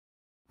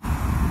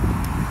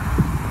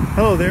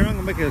Hello there, I'm going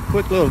to make a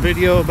quick little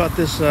video about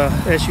this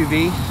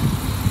SUV.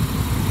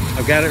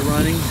 I've got it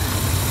running.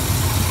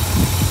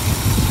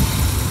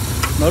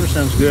 Motor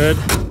sounds good.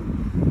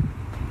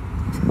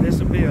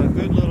 This will be a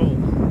good little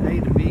A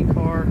to B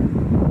car.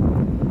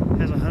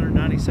 Has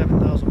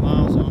 197,000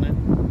 miles on it.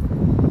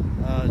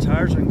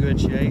 Tires are in good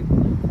shape,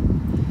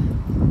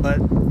 but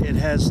it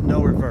has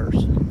no reverse.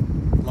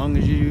 As long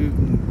as you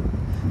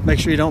make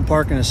sure you don't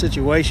park in a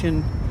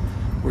situation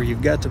where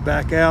you've got to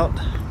back out.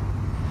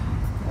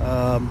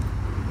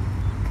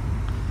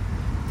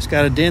 It's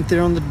got a dent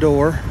there on the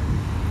door.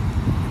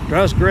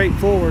 Drives great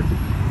forward,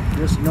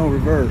 just no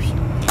reverse.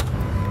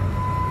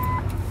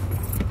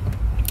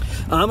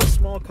 I'm a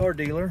small car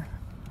dealer.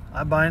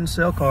 I buy and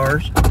sell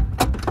cars. I'll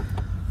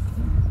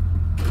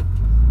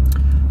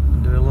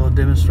do a little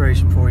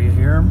demonstration for you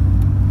here.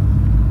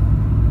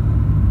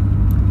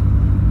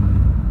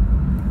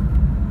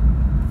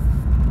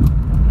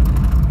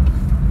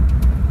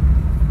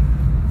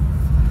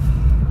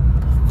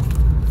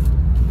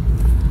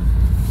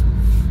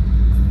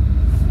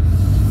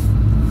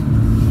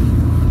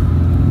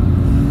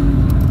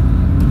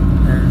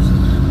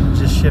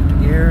 Shift a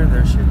gear,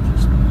 there's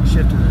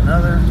shifted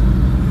another.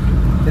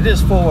 It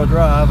is four-wheel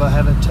drive. I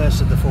haven't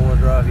tested the four-wheel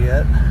drive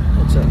yet.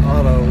 It's an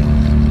auto,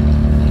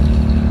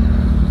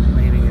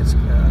 meaning it's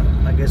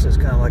I guess it's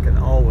kind of like an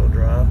all-wheel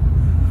drive.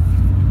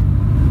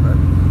 But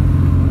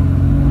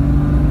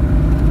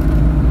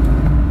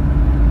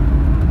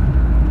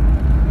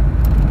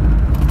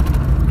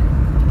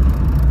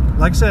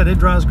like I said, it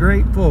drives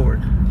great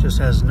forward. Just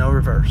has no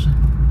reverse.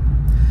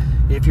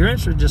 If you're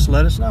interested, just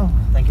let us know.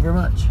 Thank you very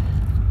much.